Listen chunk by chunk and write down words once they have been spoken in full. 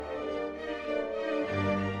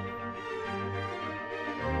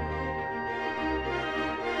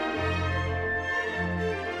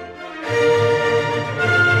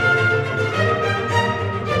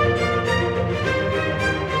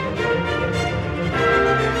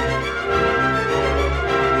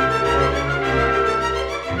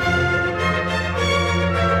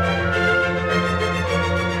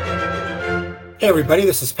Hey, everybody,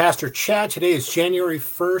 this is Pastor Chad. Today is January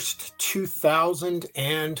 1st,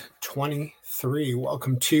 2023.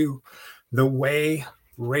 Welcome to The Way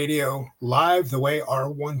Radio Live, The Way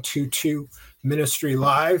R122 Ministry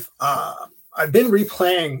Live. I've been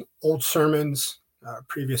replaying old sermons,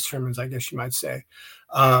 previous sermons, I guess you might say,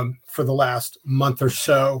 for the last month or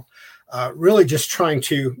so. Really just trying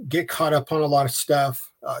to get caught up on a lot of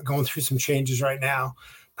stuff, going through some changes right now,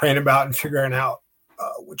 praying about and figuring out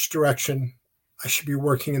which direction I should be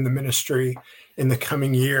working in the ministry in the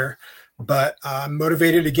coming year. But I'm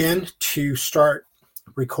motivated again to start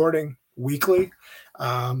recording weekly.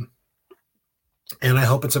 And I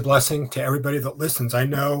hope it's a blessing to everybody that listens. I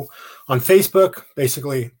know on Facebook,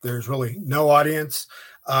 basically, there's really no audience,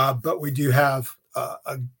 but we do have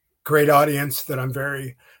a great audience that I'm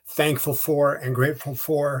very thankful for and grateful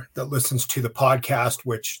for that listens to the podcast,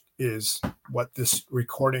 which is what this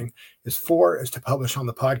recording is for, is to publish on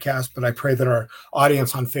the podcast. But I pray that our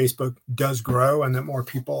audience on Facebook does grow and that more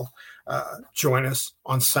people join us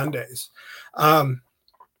on Sundays.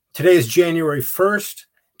 Today is January 1st,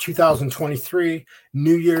 2023,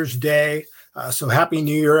 New Year's Day. So happy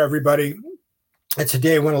New Year, everybody. It's a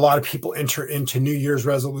day when a lot of people enter into New Year's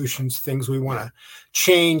resolutions, things we want to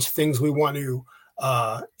change, things we want to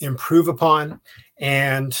improve upon.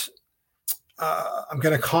 And I'm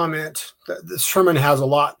going to comment that the sermon has a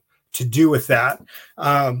lot to do with that.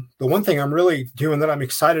 The one thing I'm really doing that I'm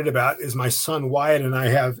excited about is my son Wyatt and I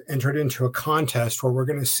have entered into a contest where we're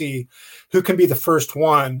going to see who can be the first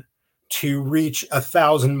one to reach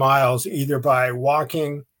 1,000 miles, either by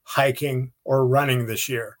walking, hiking, or running this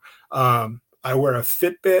year. I wear a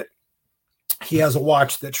Fitbit. He has a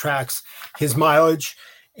watch that tracks his mileage,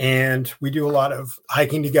 and we do a lot of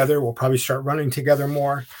hiking together. We'll probably start running together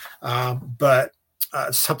more, but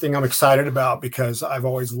something I'm excited about because I've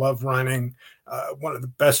always loved running. One of the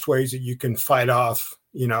best ways that you can fight off,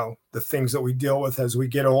 the things that we deal with as we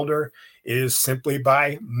get older is simply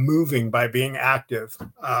by moving, by being active,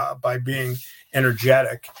 by being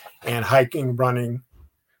energetic, and hiking, running,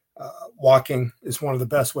 walking is one of the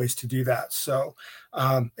best ways to do that. So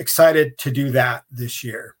excited to do that this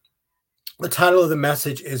year. The title of the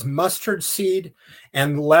message is Mustard Seed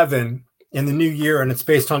and Leaven in the New Year, and it's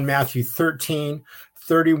based on Matthew 13,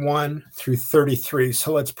 31 through 33.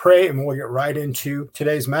 So let's pray and we'll get right into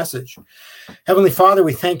today's message. Heavenly Father,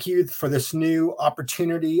 we thank you for this new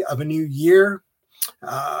opportunity of a new year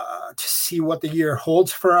to see what the year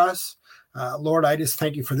holds for us. Lord, I just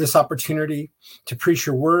thank you for this opportunity to preach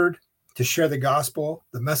your word, to share the gospel,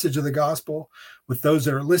 the message of the gospel with those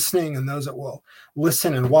that are listening and those that will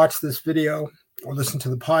listen and watch this video or listen to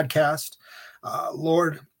the podcast.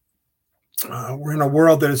 Lord, we're in a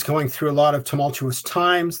world that is going through a lot of tumultuous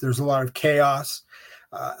times. There's a lot of chaos,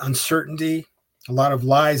 uncertainty, a lot of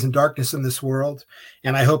lies and darkness in this world.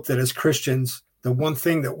 And I hope that as Christians, the one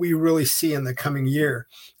thing that we really see in the coming year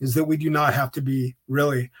is that we do not have to be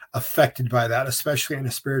really affected by that, especially in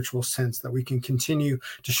a spiritual sense, that we can continue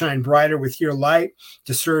to shine brighter with your light,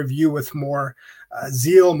 to serve you with more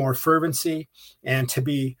zeal, more fervency, and to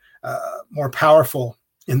be more powerful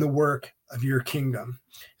in the work of your kingdom.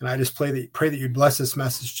 And I just pray that you bless this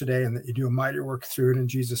message today and that you do a mighty work through it in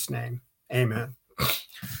Jesus' name. Amen.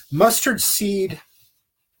 Mustard seed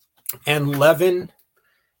and leaven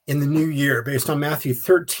in the new year, based on Matthew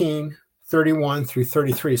 13, 31 through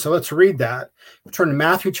 33. So let's read that. Turn to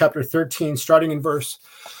Matthew chapter 13, starting in verse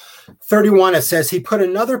 31. It says, he put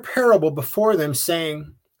another parable before them,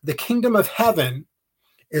 saying, the kingdom of heaven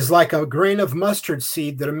is like a grain of mustard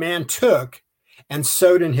seed that a man took and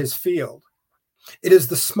sowed in his field. It is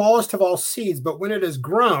the smallest of all seeds, but when it is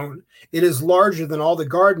grown, it is larger than all the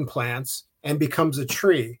garden plants and becomes a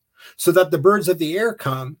tree, so that the birds of the air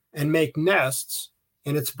come and make nests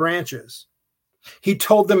in its branches. He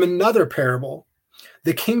told them another parable.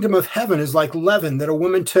 The kingdom of heaven is like leaven that a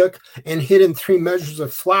woman took and hid in 3 measures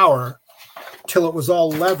of flour till it was all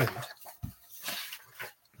leavened.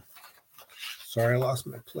 Sorry, I lost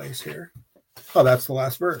my place here. Oh, that's the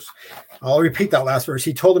last verse. I'll repeat that last verse.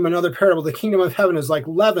 He told him another parable. The kingdom of heaven is like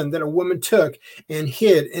leaven that a woman took and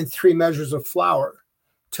hid in 3 measures of flour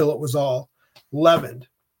till it was all leavened.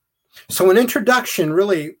 So an introduction,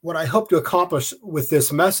 really what I hope to accomplish with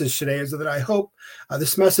this message today is that I hope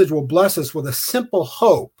this message will bless us with a simple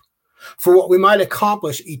hope for what we might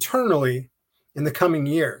accomplish eternally in the coming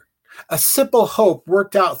year. A simple hope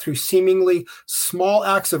worked out through seemingly small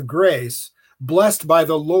acts of grace, blessed by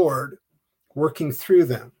the Lord working through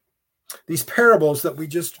them. These parables that we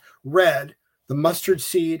just read, the mustard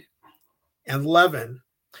seed and leaven,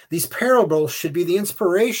 these parables should be the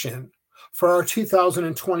inspiration for our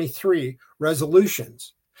 2023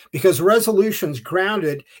 resolutions. because resolutions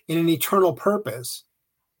grounded in an eternal purpose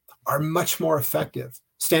are much more effective,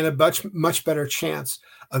 stand a much better chance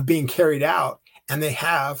of being carried out, and they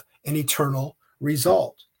have an eternal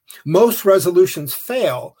result. Most resolutions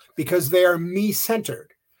fail because they are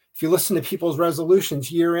me-centered. If you listen to people's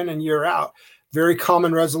resolutions year in and year out, very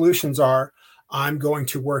common resolutions are, I'm going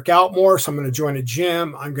to work out more, so I'm going to join a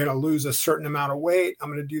gym. I'm going to lose a certain amount of weight. I'm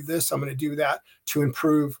going to do this. I'm going to do that to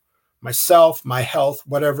improve myself, my health,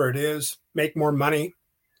 whatever it is, make more money.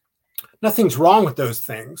 Nothing's wrong with those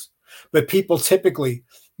things, but people typically,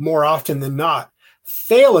 more often than not,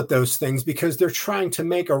 fail at those things because they're trying to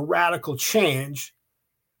make a radical change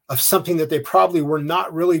of something that they probably were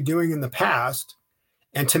not really doing in the past,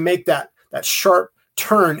 and to make that sharp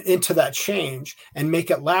turn into that change and make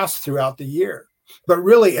it last throughout the year. But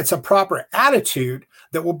really, it's a proper attitude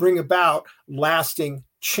that will bring about lasting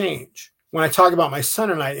change. When I talk about my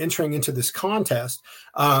son and I entering into this contest,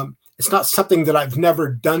 it's not something that I've never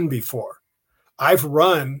done before. I've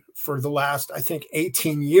run for the last, I think,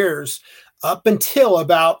 18 years up until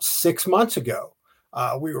about 6 months ago.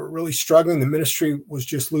 We were really struggling. The ministry was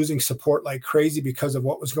just losing support like crazy because of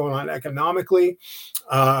what was going on economically.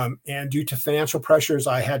 And due to financial pressures,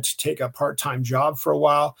 I had to take a part-time job for a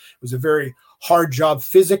while. It was a very hard job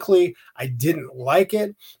physically. I didn't like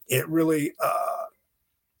it. I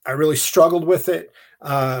really struggled with it.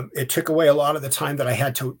 It took away a lot of the time that I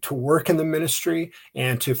had to work in the ministry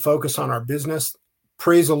and to focus on our business.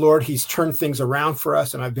 Praise the Lord, he's turned things around for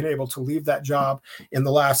us, and I've been able to leave that job in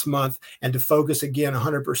the last month and to focus again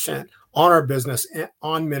 100% on our business,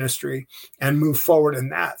 on ministry, and move forward in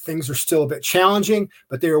that. Things are still a bit challenging,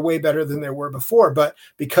 but they are way better than they were before. But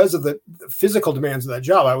because of the physical demands of that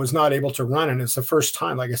job, I was not able to run, and it's the first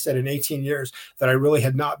time, like I said, in 18 years that I really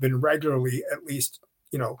had not been regularly, at least,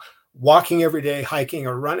 walking every day, hiking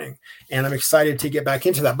or running. And I'm excited to get back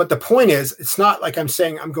into that. But the point is, it's not like I'm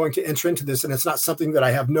saying I'm going to enter into this and it's not something that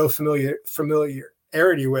I have no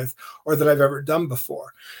familiarity with or that I've ever done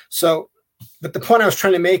before. So, but the point I was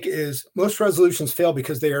trying to make is most resolutions fail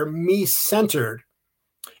because they are me-centered.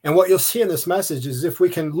 And what you'll see in this message is if we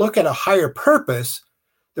can look at a higher purpose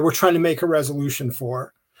that we're trying to make a resolution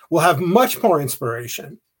for, we'll have much more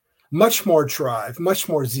inspiration, much more drive, much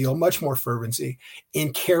more zeal, much more fervency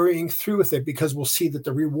in carrying through with it, because we'll see that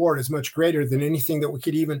the reward is much greater than anything that we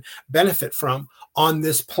could even benefit from on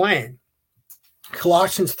this plane.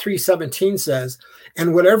 Colossians 3:17 says,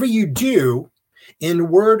 and whatever you do in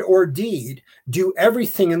word or deed, do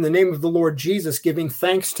everything in the name of the Lord Jesus, giving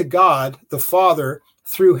thanks to God the Father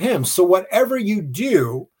through him. So whatever you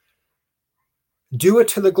do it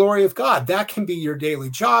to the glory of God. That can be your daily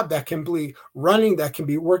job. That can be running. That can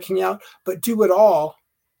be working out. But do it all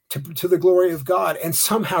to the glory of God and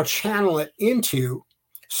somehow channel it into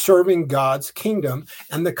serving God's kingdom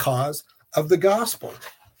and the cause of the gospel.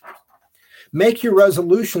 Make your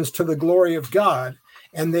resolutions to the glory of God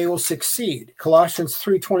and they will succeed. Colossians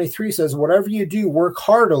 3:23 says, whatever you do, work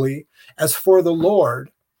heartily as for the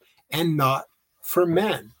Lord and not for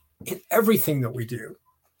men in everything that we do.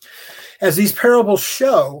 As these parables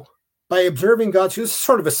show, by observing God's, this is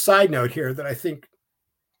sort of a side note here that I think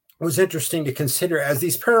was interesting to consider. As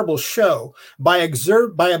these parables show, by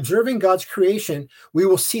observing God's creation, we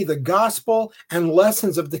will see the gospel and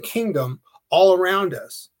lessons of the kingdom all around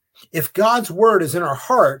us. If God's word is in our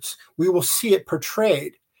hearts, we will see it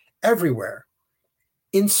portrayed everywhere.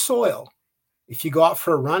 In soil. If you go out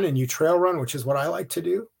for a run and you trail run, which is what I like to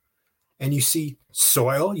do, and you see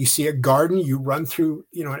soil, you see a garden, you run through,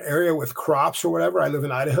 an area with crops or whatever. I live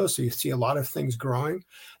in Idaho, so you see a lot of things growing.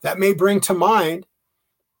 That may bring to mind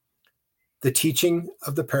the teaching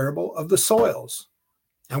of the parable of the soils.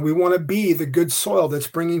 And we want to be the good soil that's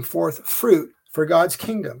bringing forth fruit for God's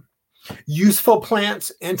kingdom. Useful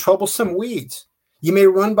plants and troublesome weeds. You may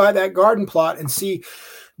run by that garden plot and see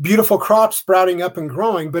beautiful crops sprouting up and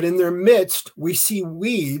growing, but in their midst, we see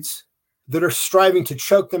weeds that are striving to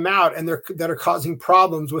choke them out and that are causing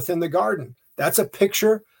problems within the garden. That's a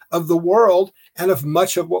picture of the world and of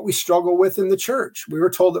much of what we struggle with in the church. We were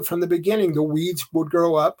told that from the beginning, the weeds would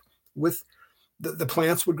grow up with, the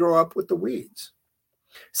plants would grow up with the weeds.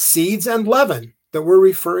 Seeds and leaven that we're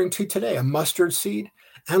referring to today, a mustard seed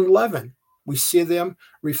and leaven. We see them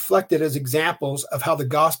reflected as examples of how the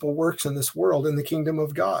gospel works in this world in the kingdom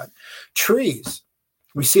of God. Trees.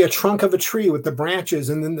 We see a trunk of a tree with the branches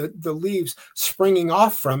and then the leaves springing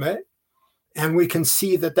off from it. And we can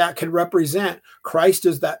see that could represent Christ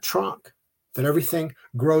as that trunk that everything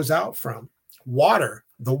grows out from. Water,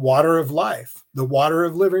 the water of life, the water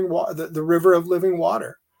of living water, the river of living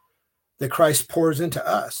water. that Christ pours into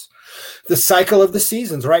us. The cycle of the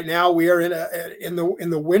seasons. Right now, we are in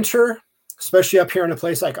the winter, especially up here in a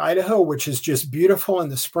place like Idaho, which is just beautiful in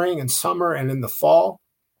the spring and summer and in the fall.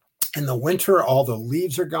 In the winter, all the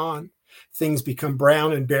leaves are gone. Things become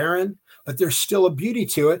brown and barren, but there's still a beauty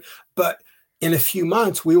to it. But in a few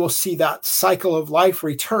months, we will see that cycle of life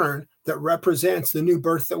return that represents the new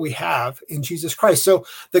birth that we have in Jesus Christ. So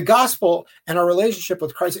the gospel and our relationship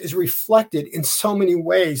with Christ is reflected in so many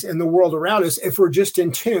ways in the world around us if we're just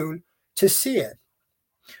in tune to see it.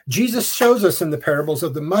 Jesus shows us in the parables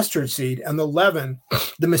of the mustard seed and the leaven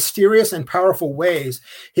the mysterious and powerful ways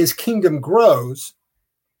his kingdom grows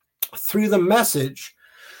through the message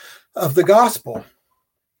of the gospel.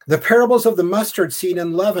 The parables of the mustard seed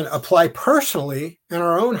and leaven apply personally in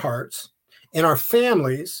our own hearts, in our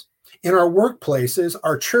families, in our workplaces,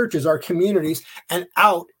 our churches, our communities, and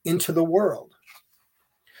out into the world.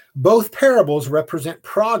 Both parables represent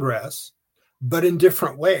progress, but in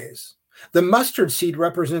different ways. The mustard seed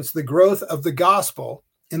represents the growth of the gospel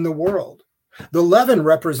in the world. The leaven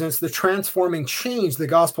represents the transforming change the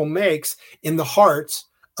gospel makes in the hearts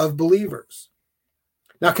of believers.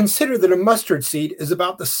 Now consider that a mustard seed is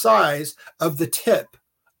about the size of the tip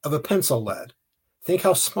of a pencil lead. Think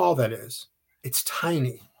how small that is. It's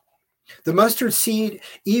tiny. The mustard seed,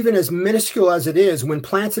 even as minuscule as it is, when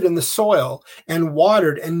planted in the soil and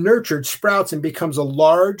watered and nurtured, sprouts and becomes a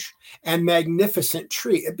large and magnificent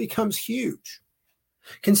tree. It becomes huge.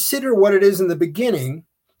 Consider what it is in the beginning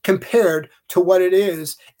compared to what it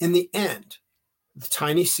is in the end. The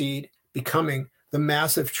tiny seed becoming the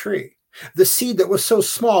massive tree. The seed that was so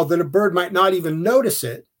small that a bird might not even notice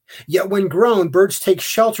it, yet when grown, birds take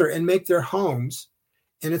shelter and make their homes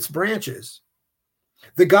in its branches.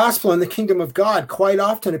 The gospel and the kingdom of God quite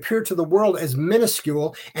often appear to the world as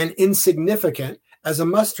minuscule and insignificant as a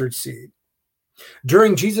mustard seed.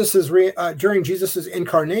 During Jesus's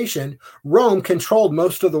incarnation, Rome controlled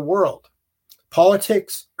most of the world.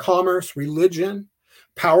 Politics, commerce, religion,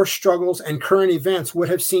 power struggles, and current events would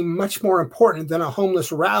have seemed much more important than a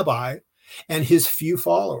homeless rabbi and his few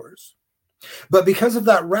followers. But because of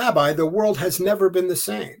that rabbi, the world has never been the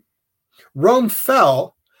same. Rome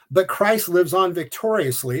fell, but Christ lives on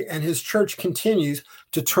victoriously, and his church continues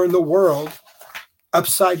to turn the world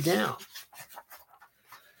upside down.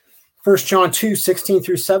 1 John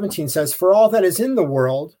 2:16-17 says, "For all that is in the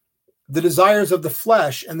world, the desires of the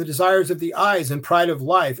flesh and the desires of the eyes and pride of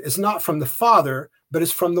life is not from the Father, but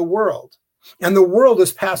is from the world. And the world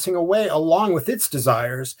is passing away along with its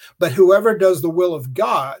desires, but whoever does the will of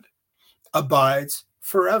God abides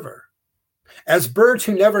forever." As birds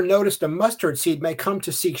who never noticed a mustard seed may come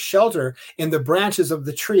to seek shelter in the branches of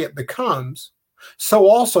the tree it becomes, so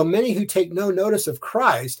also many who take no notice of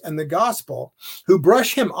Christ and the gospel, who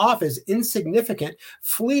brush him off as insignificant,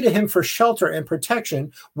 flee to him for shelter and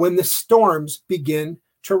protection when the storms begin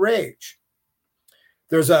to rage.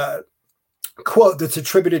 There's a quote that's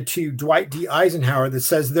attributed to Dwight D. Eisenhower that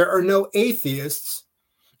says, "There are no atheists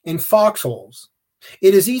in foxholes.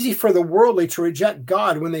 It is easy for the worldly to reject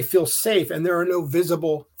God when they feel safe and there are no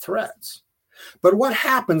visible threats. But what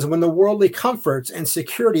happens when the worldly comforts and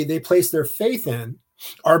security they place their faith in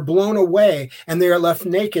are blown away and they are left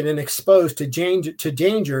naked and exposed to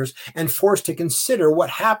dangers and forced to consider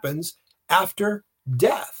what happens after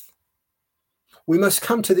death? We must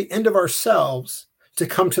come to the end of ourselves to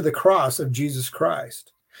come to the cross of Jesus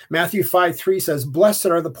Christ." Matthew 5:3 says, "Blessed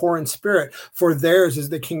are the poor in spirit, for theirs is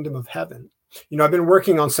the kingdom of heaven." You know, I've been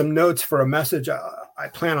working on some notes for a message I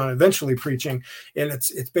plan on eventually preaching, and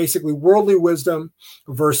it's basically worldly wisdom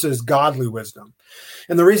versus godly wisdom.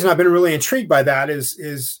 And the reason I've been really intrigued by that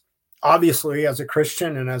is obviously as a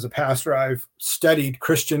Christian and as a pastor, I've studied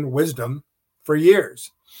Christian wisdom for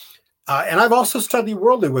years. And I've also studied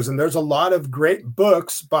worldly wisdom. There's a lot of great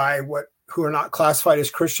books by who are not classified as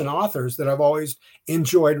Christian authors that I've always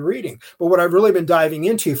enjoyed reading. But what I've really been diving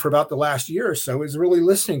into for about the last year or so is really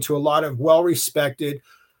listening to a lot of well-respected,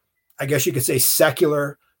 I guess you could say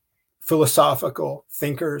secular, philosophical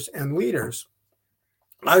thinkers and leaders.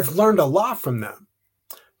 I've learned a lot from them.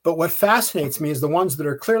 But what fascinates me is the ones that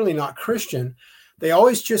are clearly not Christian, they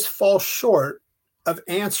always just fall short of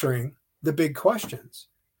answering the big questions.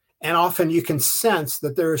 And often you can sense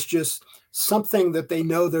that there's just something that they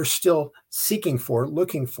know they're still seeking for,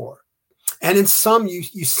 looking for. And in some,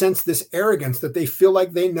 you sense this arrogance that they feel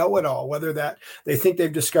like they know it all, whether that they think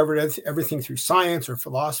they've discovered everything through science or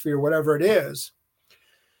philosophy or whatever it is.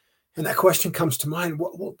 And that question comes to mind,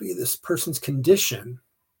 what will be this person's condition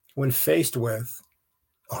when faced with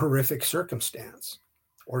a horrific circumstance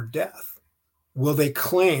or death? Will they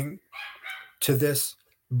cling to this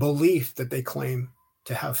belief that they claim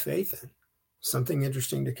to have faith in. Something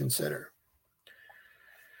interesting to consider.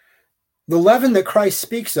 The leaven that Christ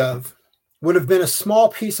speaks of would have been a small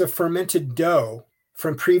piece of fermented dough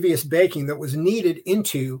from previous baking that was kneaded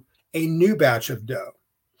into a new batch of dough.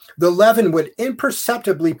 The leaven would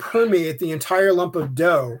imperceptibly permeate the entire lump of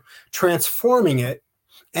dough, transforming it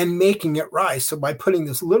and making it rise. So by putting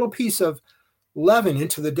this little piece of leaven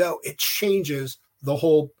into the dough, it changes the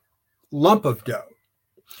whole lump of dough.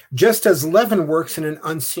 Just as leaven works in an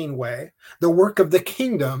unseen way, the work of the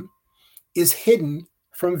kingdom is hidden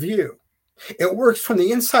from view. It works from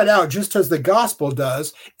the inside out, just as the gospel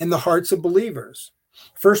does in the hearts of believers.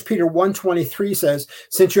 1 Peter 1:23 says,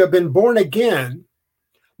 since you have been born again,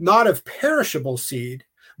 not of perishable seed,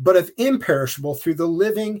 but of imperishable through the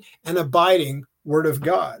living and abiding word of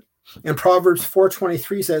God. And Proverbs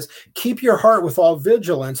 4:23 says, keep your heart with all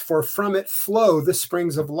vigilance, for from it flow the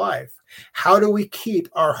springs of life. How do we keep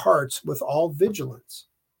our hearts with all vigilance?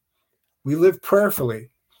 We live prayerfully,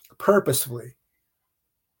 purposefully,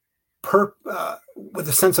 with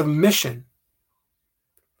a sense of mission.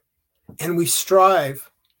 And we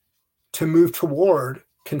strive to move toward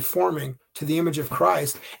conforming to the image of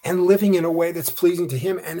Christ and living in a way that's pleasing to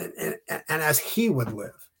him and as he would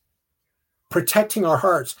live. Protecting our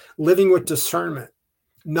hearts, living with discernment,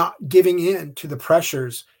 not giving in to the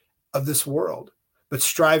pressures of this world, but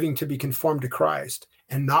striving to be conformed to Christ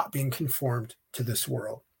and not being conformed to this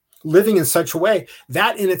world. Living in such a way,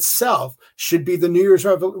 that in itself should be the New Year's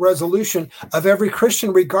resolution of every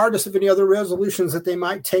Christian, regardless of any other resolutions that they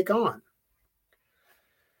might take on.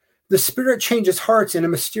 The Spirit changes hearts in a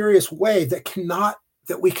mysterious way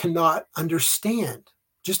that we cannot understand.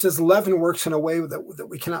 Just as leaven works in a way that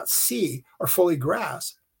we cannot see or fully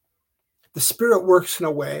grasp, the Spirit works in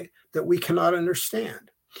a way that we cannot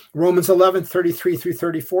understand. Romans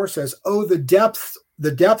 11:33-34 says, oh, the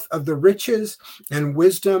depth of the riches and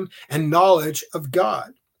wisdom and knowledge of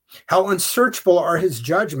God. How unsearchable are his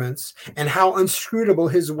judgments and how inscrutable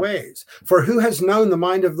his ways. For who has known the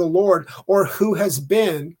mind of the Lord, or who has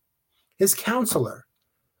been his counselor?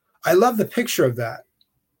 I love the picture of that.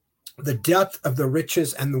 The depth of the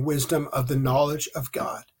riches and the wisdom of the knowledge of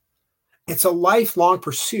God. It's a lifelong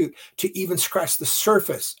pursuit to even scratch the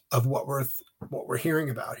surface of what we're hearing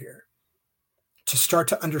about here. To start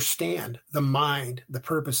to understand the mind, the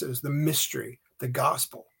purposes, the mystery, the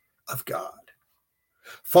gospel of God.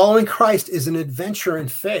 Following Christ is an adventure in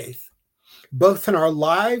faith, both in our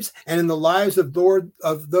lives and in the lives of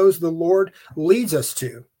those the Lord leads us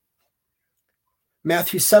to.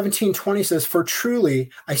 Matthew 17:20 says, for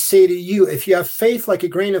truly I say to you, if you have faith like a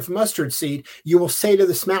grain of mustard seed, you will say to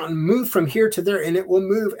this mountain, move from here to there, and it will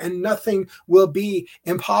move, and nothing will be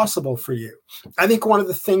impossible for you. I think one of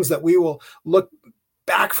the things that we will look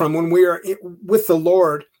back from when we are with the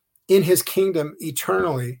Lord in his kingdom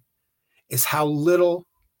eternally is how little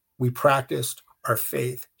we practiced our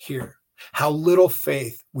faith here, how little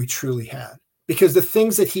faith we truly had. Because the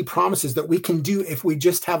things that he promises that we can do if we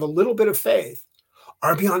just have a little bit of faith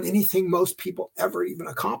are beyond anything most people ever even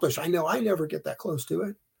accomplish. I know I never get that close to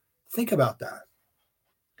it. Think about that.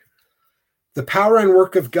 The power and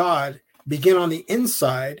work of God begin on the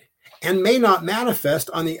inside and may not manifest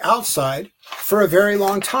on the outside for a very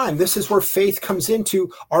long time. This is where faith comes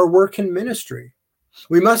into our work and ministry.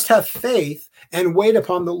 We must have faith and wait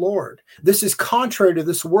upon the Lord. This is contrary to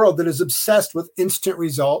this world that is obsessed with instant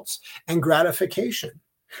results and gratification.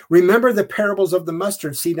 Remember the parables of the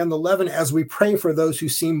mustard seed and the leaven as we pray for those who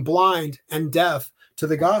seem blind and deaf to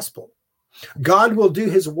the gospel. God will do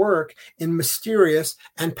his work in mysterious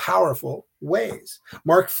and powerful ways.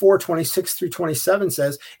 Mark 4:26-27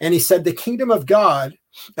 says, and he said, the kingdom of God,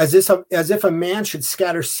 as if a man should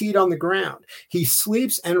scatter seed on the ground. He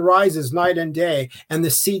sleeps and rises night and day, and the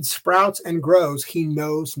seed sprouts and grows, he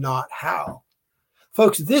knows not how.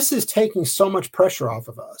 Folks, this is taking so much pressure off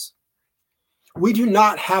of us. We do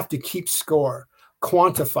not have to keep score,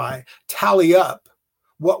 quantify, tally up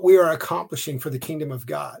what we are accomplishing for the kingdom of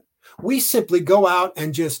God. We simply go out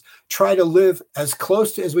and just try to live as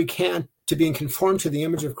close as we can to being conformed to the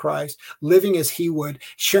image of Christ, living as he would,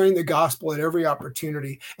 sharing the gospel at every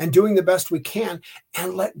opportunity, and doing the best we can,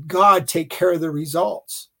 and let God take care of the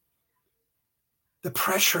results. The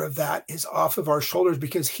pressure of that is off of our shoulders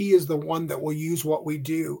because he is the one that will use what we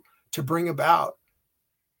do to bring about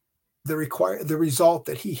the result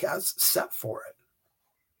that he has set for it.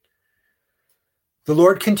 The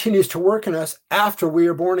Lord continues to work in us after we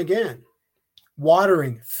are born again,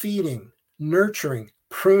 watering, feeding, nurturing,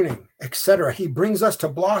 pruning, etc. He brings us to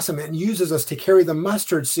blossom and uses us to carry the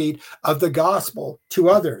mustard seed of the gospel to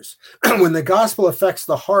others. When the gospel affects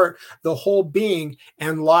the heart, the whole being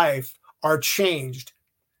and life are changed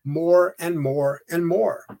more and more and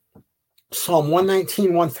more. Psalm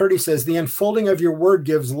 119, 130 says, the unfolding of your word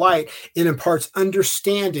gives light and imparts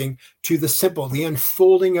understanding to the simple. The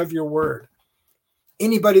unfolding of your word.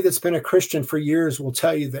 Anybody that's been a Christian for years will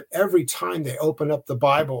tell you that every time they open up the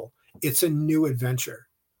Bible, it's a new adventure.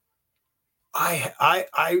 I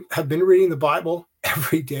have been reading the Bible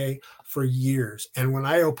every day for years. And when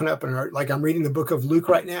I open up and like I'm reading the book of Luke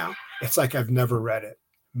right now, it's like I've never read it.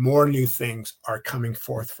 More new things are coming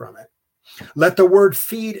forth from it. Let the word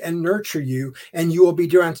feed and nurture you, and you will be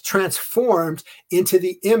transformed into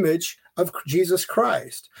the image of Jesus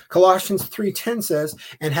Christ. Colossians 3:10 says,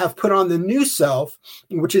 and have put on the new self,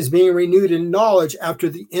 which is being renewed in knowledge after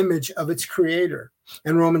the image of its creator.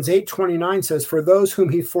 And Romans 8:29 says, for those whom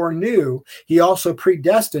he foreknew, he also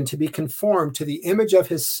predestined to be conformed to the image of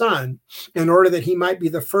his son, in order that he might be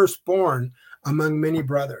the firstborn among many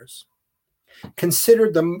brothers. Consider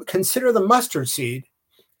the mustard seed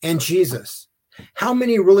and Jesus. How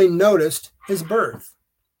many really noticed his birth?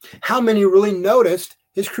 How many really noticed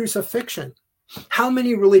his crucifixion? How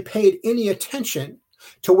many really paid any attention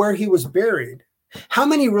to where he was buried? How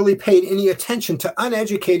many really paid any attention to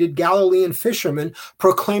uneducated Galilean fishermen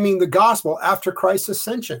proclaiming the gospel after Christ's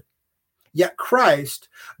ascension? Yet Christ,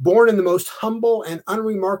 born in the most humble and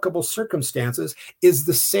unremarkable circumstances, is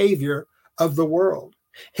the Savior of the world.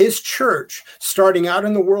 His church, starting out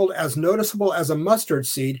in the world as noticeable as a mustard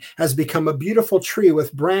seed, has become a beautiful tree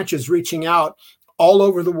with branches reaching out all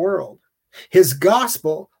over the world. His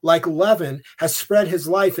gospel, like leaven, has spread his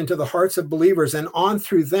life into the hearts of believers and on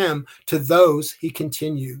through them to those he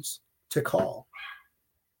continues to call.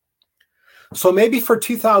 So maybe for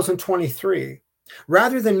 2023,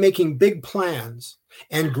 rather than making big plans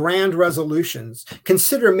and grand resolutions,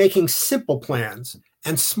 consider making simple plans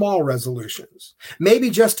and small resolutions. Maybe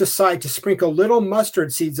just decide to sprinkle little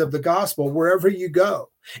mustard seeds of the gospel wherever you go,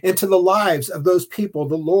 into the lives of those people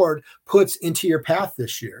the Lord puts into your path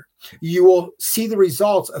this year. You will see the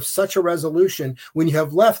results of such a resolution when you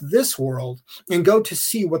have left this world and go to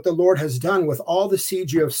see what the Lord has done with all the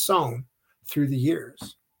seeds you have sown through the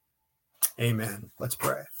years. Amen. Let's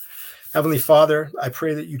pray. Heavenly Father, I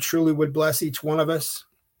pray that you truly would bless each one of us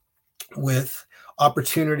with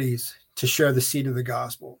opportunities to share the seed of the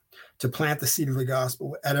gospel, to plant the seed of the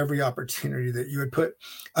gospel at every opportunity, that you would put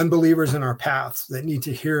unbelievers in our paths that need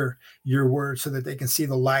to hear your word so that they can see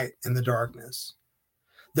the light in the darkness.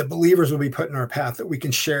 That believers will be put in our path that we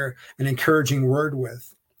can share an encouraging word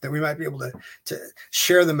with, that we might be able to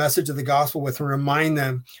share the message of the gospel with and remind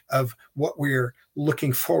them of what we're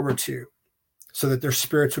looking forward to, so that their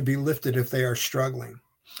spirits would be lifted if they are struggling.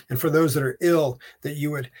 And for those that are ill, that you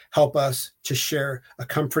would help us to share a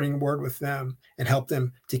comforting word with them and help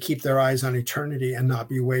them to keep their eyes on eternity and not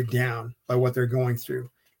be weighed down by what they're going through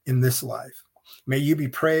in this life. May you be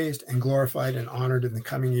praised and glorified and honored in the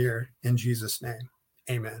coming year. In Jesus' name,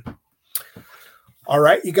 amen. All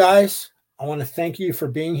right, you guys, I want to thank you for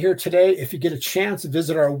being here today. If you get a chance,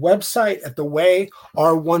 visit our website at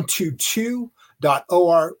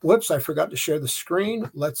thewayr122.org. Whoops, I forgot to share the screen.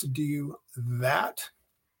 Let's do that.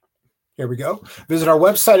 Here we go. Visit our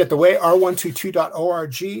website at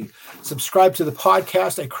thewayr122.org. Subscribe to the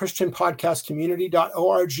podcast at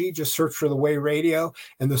christianpodcastcommunity.org. Just search for The Way Radio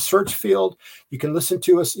in the search field. You can listen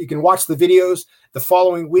to us. You can watch the videos the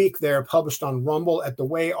following week. They're published on Rumble at The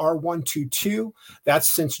Way R122.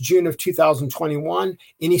 That's since June of 2021.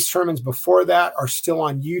 Any sermons before that are still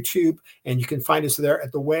on YouTube, and you can find us there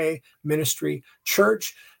at The Way Ministry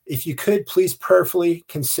Church. If you could, please prayerfully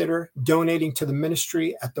consider donating to the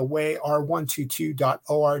ministry at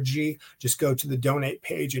thewayr122.org. Just go to the donate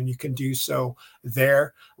page and you can do so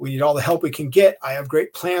there. We need all the help we can get. I have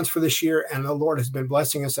great plans for this year, and the Lord has been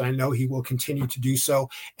blessing us, and I know he will continue to do so.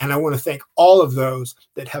 And I want to thank all of those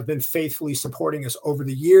that have been faithfully supporting us over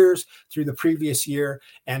the years, through the previous year,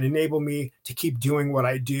 and enable me to keep doing what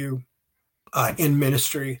I do in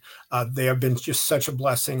ministry. They have been just such a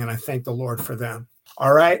blessing, and I thank the Lord for them.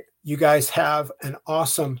 All right, you guys have an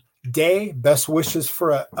awesome day. Best wishes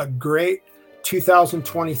for a great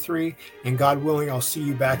 2023. And God willing, I'll see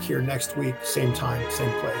you back here next week, same time,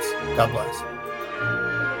 same place. God bless.